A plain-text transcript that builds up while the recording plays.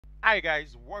Hi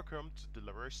guys, welcome to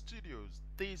Delivery Studios.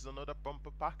 This is another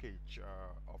bumper package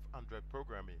of Android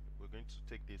programming. We're going to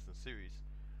take this in series.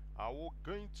 We're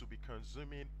going to be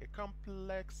consuming a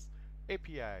complex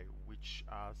API which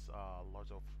has a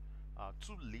lot of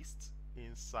two lists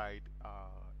inside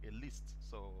a list.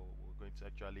 So we're going to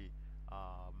actually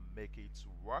make it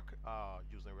work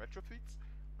using Retrofit,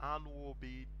 and we'll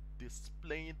be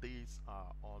displaying these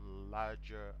on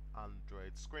larger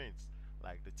Android screens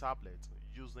like the tablet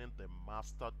using the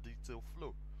master detail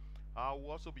flow. We'll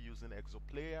also be using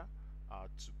Exoplayer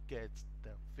to get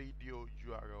the video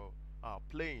URL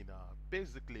playing.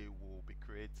 Basically, we'll be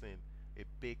creating a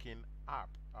baking app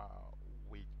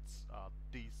with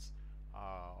this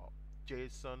uh,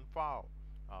 JSON file,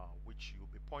 which you'll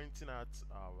be pointing at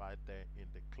right there in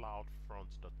the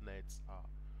CloudFront.net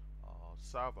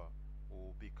server.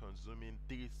 We'll be consuming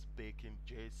this baking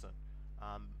JSON,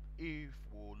 and if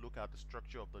we look at the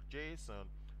structure of the JSON,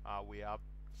 we have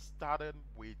started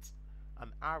with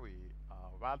an array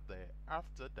right there.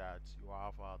 After that, you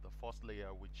have the first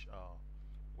layer, which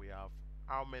we have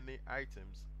how many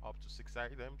items, up to 6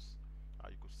 items.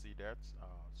 You could see that.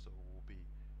 So we'll be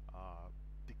uh,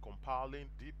 decompiling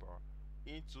deeper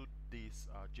into this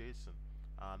JSON,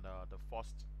 and the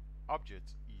first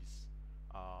object is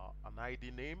an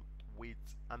ID name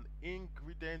with an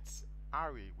ingredients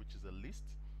array, which is a list,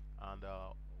 and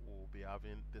we'll be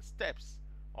having the steps,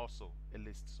 also a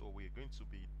list. So we're going to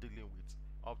be dealing with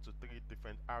up to 3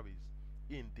 different arrays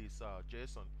in this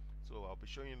JSON. So I'll be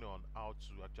showing you on how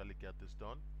to actually get this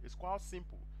done. It's quite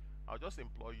simple. I'll just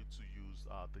implore you to use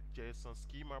the JSON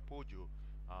Schema Podio,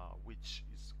 which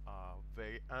is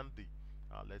very handy.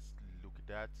 Let's look at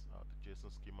that. The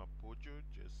JSON Schema Podio,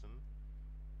 JSON.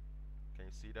 Can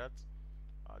you see that?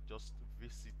 Just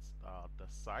visit the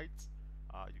site.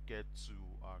 You get to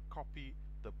copy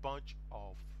the bunch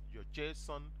of your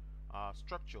JSON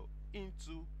structure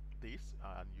into this,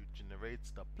 and you generate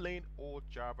the plain old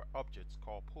Java object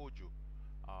called Pojo,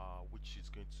 which is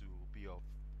going to be of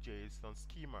JSON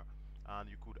schema. And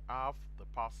you could have the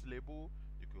pass label,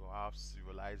 you could have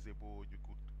serializable, you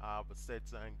could have a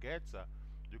setter and getter,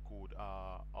 you could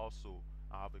also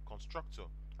have a constructor,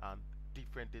 and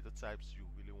different data types you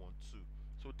really want to.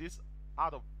 So this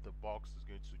out of the box is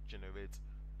going to generate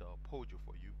the Pojo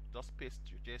for you. Just paste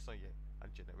your JSON here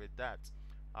and generate that.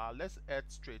 Let's head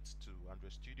straight to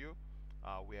Android Studio,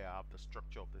 where I have the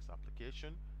structure of this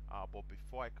application. But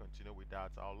before I continue with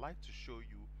that, I would like to show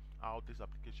you how this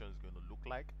application is going to look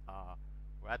like.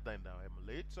 Rather than the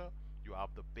emulator, you have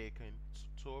the baking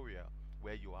tutorial,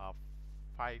 where you have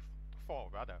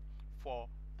four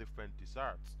different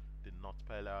desserts: the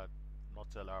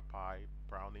Nutella pie,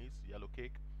 brownies, yellow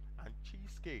cake, and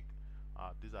cheesecake.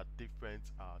 These are different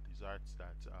desserts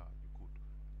that you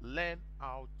could learn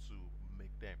how to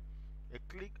make them. A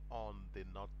click on the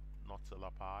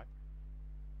Nutella pie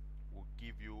will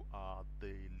give you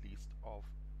the list of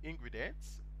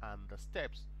ingredients and the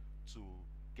steps to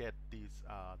get this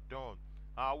done.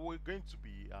 We're going to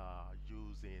be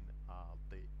using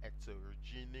the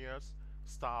heterogeneous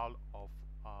style of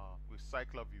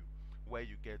Recyclerview, where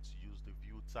you get to use the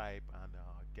view type and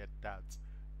get that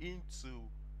into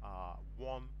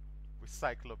one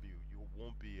Recyclerview. You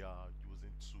won't be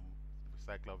using two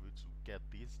Recyclerview to get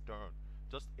this done.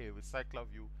 Just a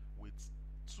Recyclerview with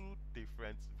two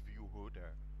different view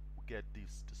holder will get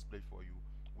this display for you,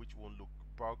 which won't look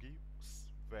buggy,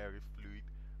 very fluid,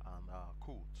 and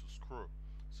cool to scroll.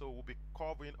 So we'll be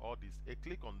covering all this. A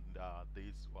click on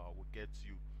this will get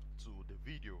you to the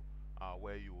video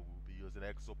where you will be using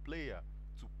Exoplayer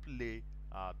to play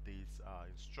this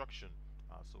instruction.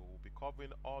 So we'll be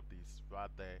covering all this right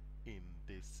there in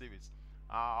this series.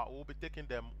 We'll be taking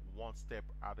them one step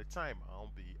at a time. I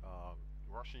won't be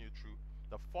rushing you through.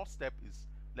 The first step is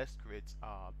let's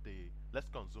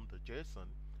consume the JSON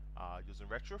using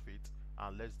Retrofit,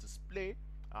 and let's display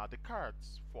the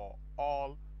cards for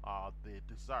all the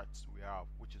desserts we have,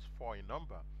 which is 4 in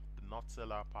number: the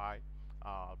Nutella pie,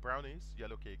 brownies,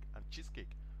 yellow cake, and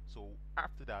cheesecake. So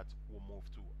after that, we'll move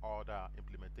to other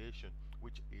implementation,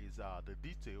 which is the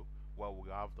detail, where we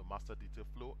have the master detail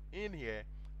flow in here.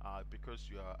 Because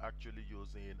you are actually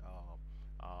using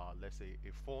let's say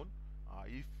a phone,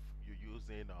 if you're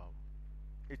using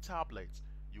a tablet,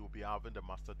 you'll be having the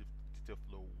master detail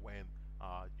flow when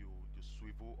you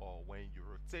swivel or when you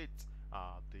rotate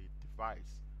the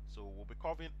device. So we'll be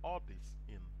covering all this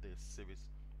in this series.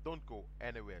 Don't go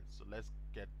anywhere. So let's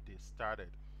get this started.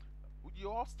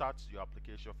 You all start your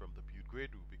application from the build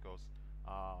Gradle, because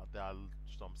there are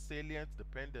some salient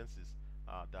dependencies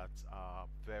that are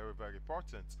very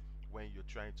important when you're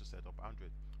trying to set up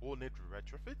Android. We'll need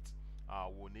Retrofit,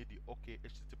 we'll need the OK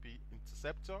HTTP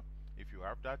interceptor. If you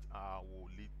have that, we'll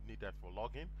need that for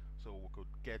login, so we could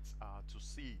get to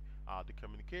see the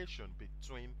communication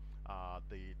between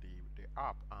the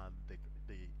app and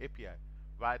the API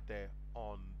right there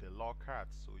on the log card,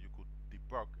 so you could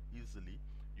debug easily.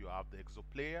 You have the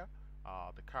Exoplayer,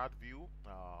 the card view,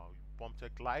 Bomb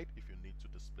Tech Lite if you need to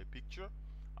display picture.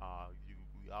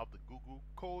 We have the Google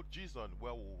Code JSON,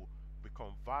 where we'll be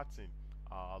converting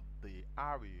the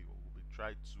array. We'll be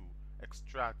trying to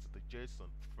extract the JSON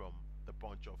from the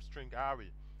bunch of string array,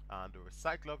 and the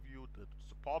Recyclerview, the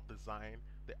support design,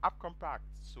 the app compact,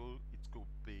 so it could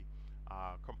be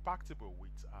compatible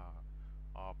with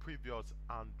previous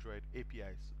Android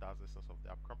APIs. So that's the essence of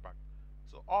the app compact.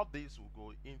 So all these will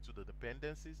go into the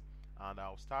dependencies, and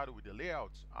I'll start with the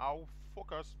layout. I'll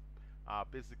focus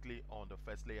basically on the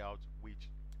first layout, which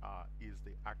is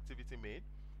the activity main,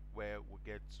 where we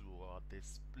get to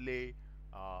display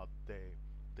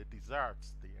the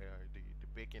desserts, the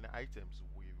baking items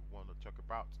we want to talk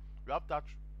about. We have that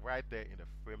right there in the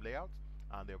frame layout,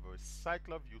 and the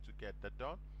Recyclerview to get that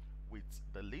done with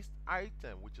the list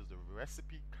item, which is the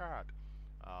recipe card.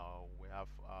 We have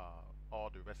all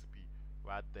the recipe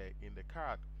right there in the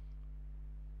card,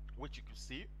 which you can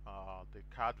see the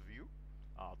card view,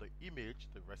 the image,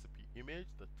 the recipe image,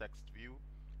 the text view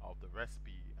of the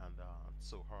recipe, and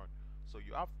so on. So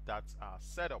you have that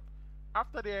setup.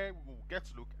 After there, we will get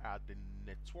to look at the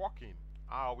networking.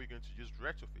 How are we going to use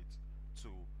Retrofit to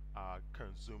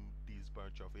consume this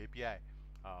bunch of API?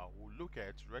 We'll look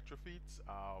at Retrofit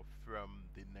from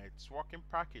the networking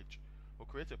package. We'll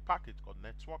create a package called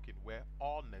networking, where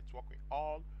all networking,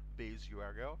 all base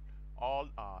URL, all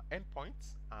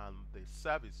endpoints, and the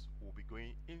service will be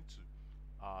going into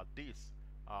this.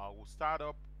 We'll start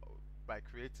up by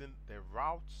creating the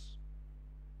routes.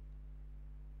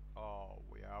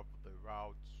 We have the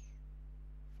routes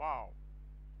file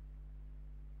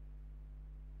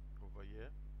over here.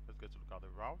 Let's get to look at the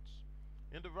routes.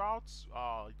 In the routes,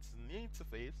 it's an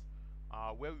interface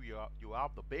where you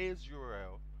have the base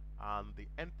URL and the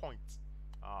endpoint.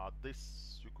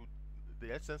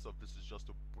 The essence of this is just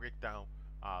to break down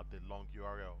the long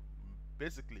URL.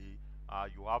 Basically,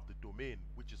 you have the domain,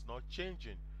 which is not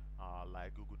changing,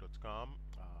 like google.com,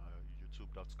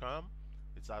 youtube.com.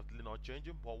 It's actually not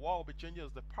changing, but what will be changing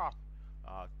is the path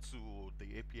to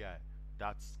the API.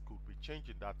 That could be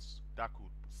changing. That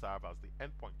could serve as the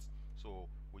endpoint. So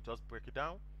we just break it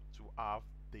down to have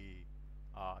the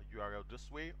URL this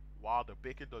way, while the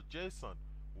baking.json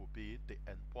will be the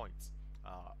endpoint.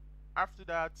 After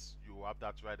that, you have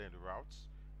that right in the routes,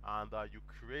 and you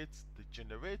create the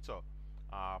generator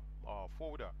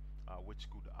folder, which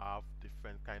could have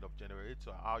different kind of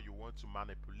generator. How you want to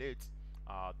manipulate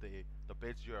the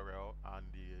base URL, and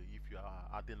if you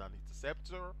are adding an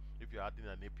interceptor, if you're adding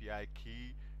an API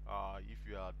key, if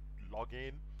you are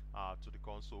logging to the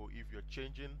console, if you're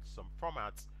changing some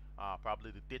formats,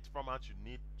 probably the date format you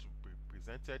need to be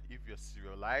presented, if you're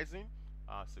serializing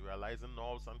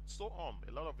nulls, and so on.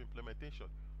 A lot of implementation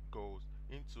goes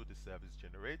into the service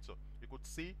generator. You could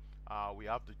see we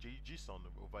have the JSON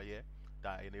over here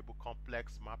that enable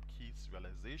complex map key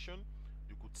serialization.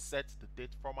 You could set the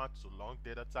date format to long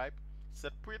data type,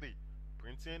 set printing,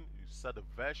 you set the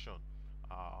version,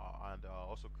 and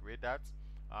also create that.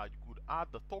 You could add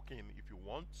the token if you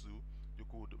want to. You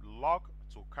could log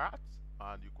to cart,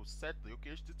 and you could set the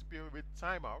HTTP with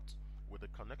timeout, with the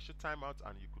connection timeout,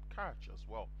 and you could cache as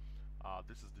well.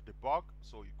 This is the debug,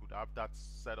 so you could have that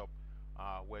set up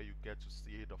where you get to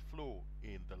see the flow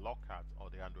in the log card or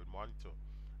the Android monitor.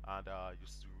 And you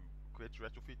create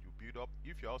Retrofit, you build up.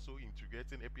 If you're also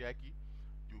integrating API key,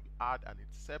 you add an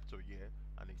interceptor here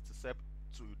and intercept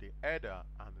to the header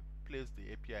and place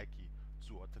the API key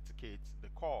to authenticate the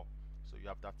call. So you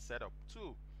have that set up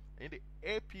too. In the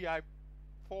API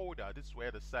folder, this is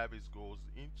where the service goes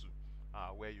into,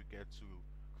 where you get to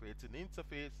create an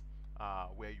interface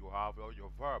where you have all your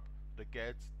verb, the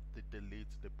get, the delete,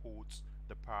 the put,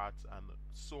 the part, and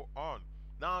so on.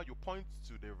 Now you point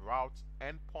to the route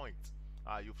endpoint.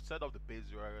 You've set up the base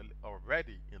URL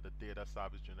already in the data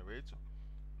service generator.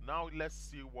 Now let's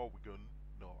see what we're going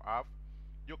to have.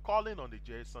 You're calling on the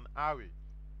JSON array.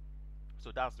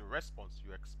 So that's the response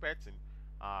you're expecting.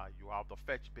 You have the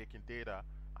fetch baking data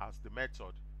as the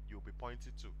method you'll be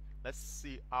pointing to. Let's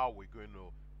see how we're going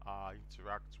to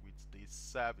interact with this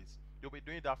service. You'll be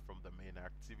doing that from the main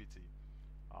activity.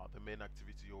 The main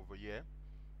activity over here,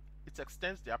 it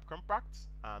extends the app compact,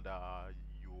 and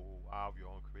you have your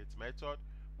own create method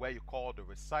where you call the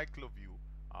Recyclerview.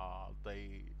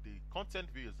 The content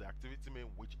view is the activity main,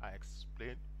 which I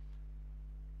explained.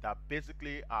 that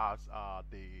basically has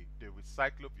the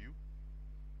recycler view.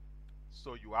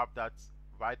 So you have that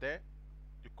right there.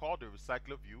 You call the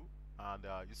recycler view, and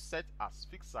you set as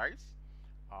fixed size.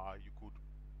 You could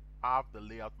have the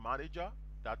layout manager.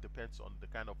 That depends on the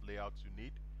kind of layout you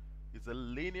need. Is it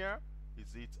linear?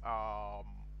 Is it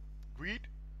grid?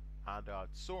 And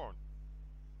so on.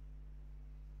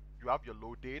 You have your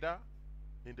load data.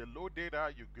 In the load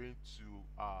data, you're going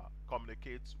to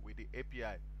communicate with the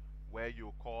API, where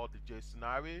you call the JSON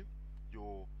array.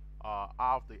 You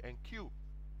have the enqueue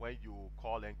when you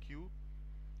call enqueue,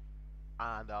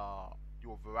 and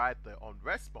you override the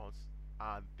onResponse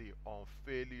and the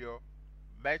onFailure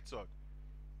method.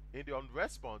 In the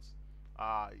onResponse,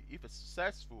 if it's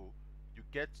successful, you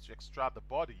get to extract the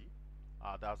body.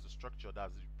 That's the structure,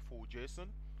 that's the full JSON.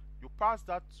 You pass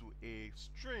that to a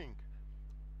string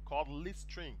called list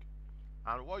string,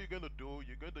 and what you're going to do,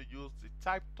 you're going to use the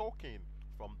type token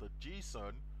from the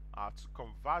JSON to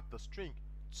convert the string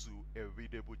to a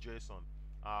readable JSON.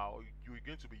 You're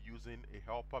going to be using a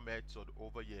helper method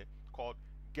over here called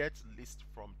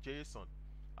getListFromJSON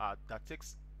that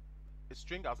takes a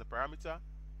string as a parameter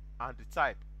and the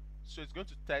type. So it's going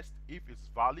to test if it's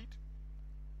valid.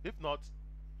 If not,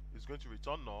 it's going to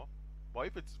return null. But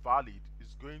if it's valid,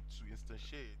 it's going to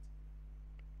instantiate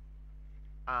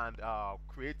and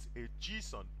create a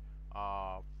JSON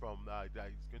from that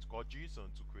it's going to call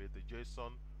JSON to create the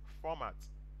JSON format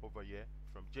over here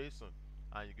from JSON,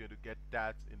 and you're going to get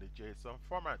that in the JSON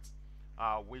format,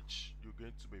 which you're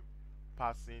going to be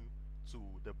passing to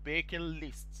the baking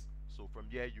list. So from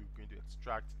here, you're going to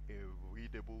extract a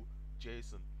readable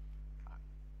JSON.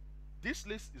 This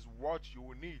list is what you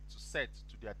will need to set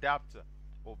to the adapter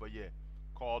over here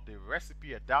called the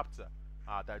recipe adapter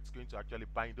that's going to actually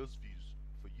bind those views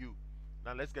for you.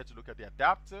 Now let's get to look at the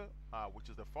adapter, which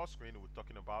is the first screen we're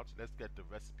talking about. Let's get the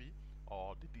recipe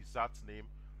or the dessert name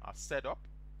set up.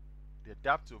 The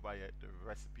adapter over here, the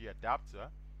recipe adapter.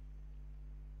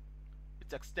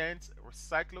 It extends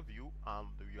Recyclerview, and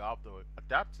you have the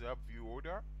adapter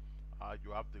viewholder.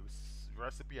 You have the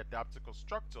recipe adapter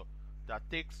constructor that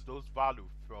takes those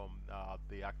values from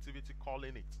the activity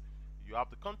calling it. You have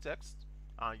the context,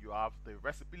 and you have the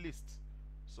recipe list.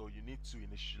 So you need to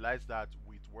initialize that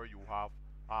with where you have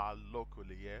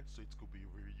locally here, so it could be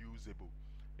reusable.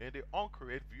 In the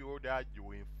onCreate viewholder,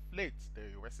 you inflate the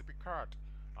recipe card,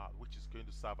 which is going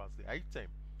to serve as the item.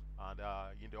 And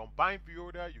in the onBind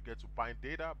viewholder, you get to bind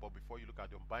data, but before you look at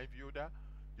the onBind viewholder,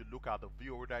 you look at the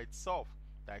viewholder itself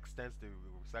that extends the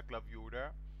recycler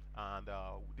viewholder, and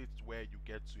this is where you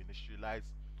get to initialize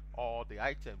all the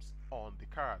items on the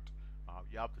card.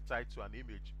 You have the title and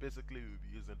image. Basically, you'll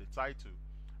be using the title,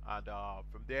 and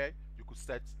from there you could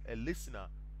set a listener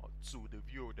to the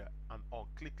viewholder and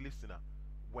on-click listener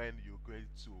when you're going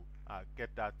to get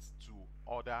that to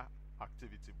other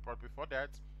activity. But before that,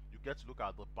 you get to look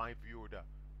at the bind viewholder.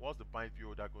 What's the bind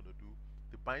viewholder going to do?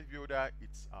 The bind viewholder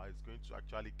is going to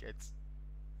actually get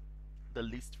the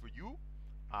list for you,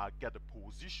 get the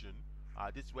position.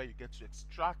 This is where you get to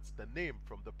extract the name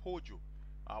from the POJO.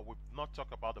 We've not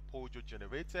talked about the POJO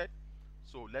generated,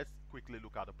 so let's quickly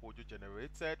look at the POJO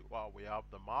generated. We have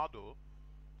the model.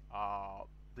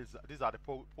 These are the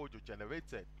POJO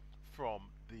generated from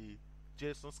the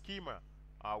JSON schema,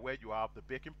 where you have the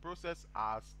baking process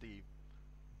as the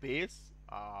base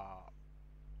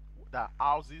that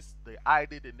houses the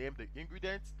ID, the name, the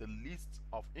ingredients, the list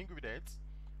of ingredients,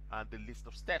 and the list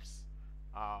of steps.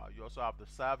 You also have the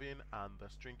serving and the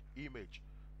string image.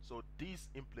 So this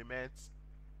implements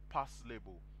pass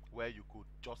label, where you could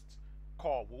just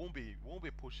call. We won't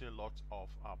be pushing a lot of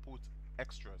put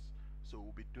extras. So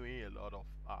we'll be doing a lot of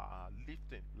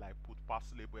lifting, like put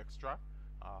pass label extra,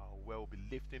 where we'll be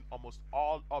lifting almost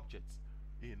all objects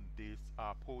in this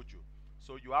POJO.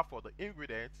 So you have for the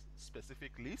ingredients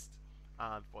specific list,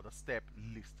 and for the step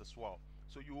list as well.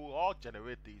 So you will all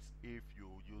generate this if you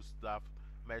use that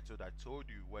method I told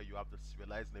you, where you have the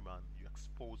serialized name and you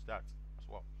expose that as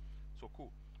well. So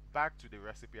cool. Back to the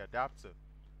recipe adapter.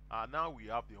 Now we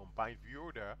have the onBind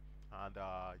viewholder, and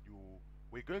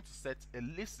we're going to set a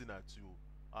listener to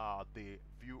the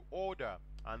view order,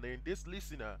 and in this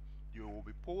listener you will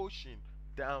be pushing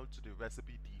down to the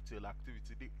recipe detail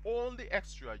activity. The only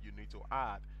extra you need to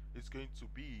add is going to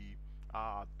be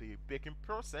the baking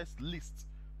process list,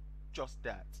 just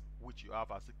that, which you have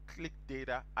as a click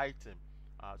data item.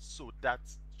 So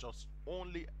that's just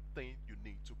only thing you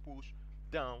need to push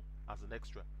down as an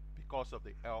extra because of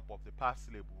the help of the pass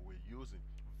label we're using.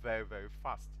 Very, very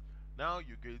fast. Now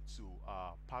you're going to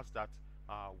pass that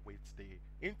with the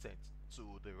intent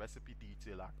to the recipe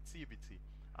detail activity,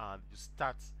 and you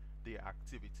start the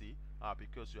activity,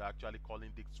 because you're actually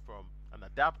calling this from an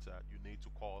adapter, you need to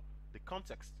call the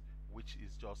context, which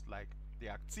is just like the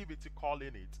activity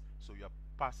calling it. So you're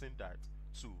passing that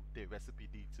to the recipe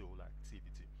detail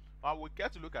activity. We'll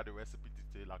get to look at the recipe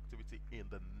detail activity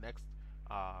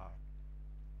uh,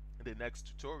 in the next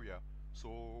tutorial. So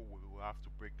we will have to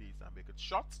break this and make it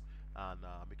short and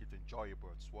make it enjoyable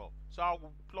as well. So I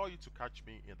will implore you to catch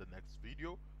me in the next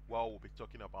video where we'll be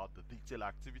talking about the detail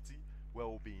activity, where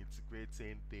we'll be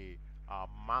integrating the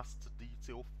master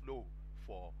detail flow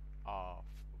for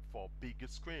bigger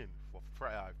screen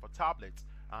for tablets,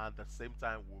 and at the same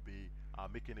time we'll be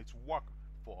making it work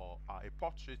for a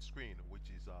portrait screen, which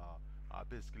is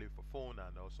basically for phone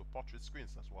and also portrait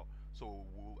screens as well. So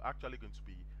we're actually going to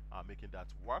be making that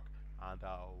work, and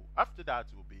after that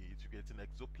we'll be integrating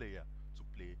Exoplayer to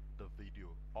play the video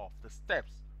of the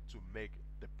steps to make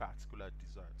the particular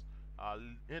dessert.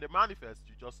 In the manifest,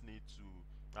 you just need to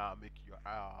make your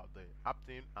the app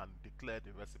name and declare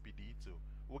the recipe detail.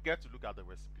 We'll get to look at the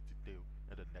recipe detail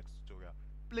in the next tutorial.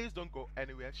 Please don't go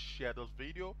anywhere. Share this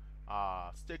video.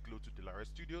 Stay close to Delaware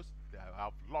Studios. They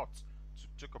have lots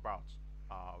to talk about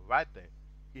right there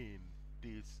in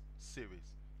this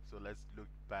series. So let's look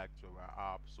back to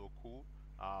our app. So cool.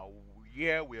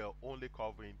 Here we are only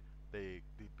covering the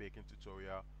baking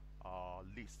tutorial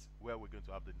list, where we're going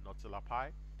to have the Nutella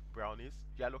pie, brownies,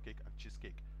 yellow cake, and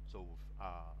cheesecake. So we've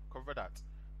covered that.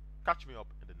 Catch me up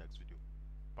in the next video.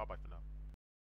 Bye bye for now.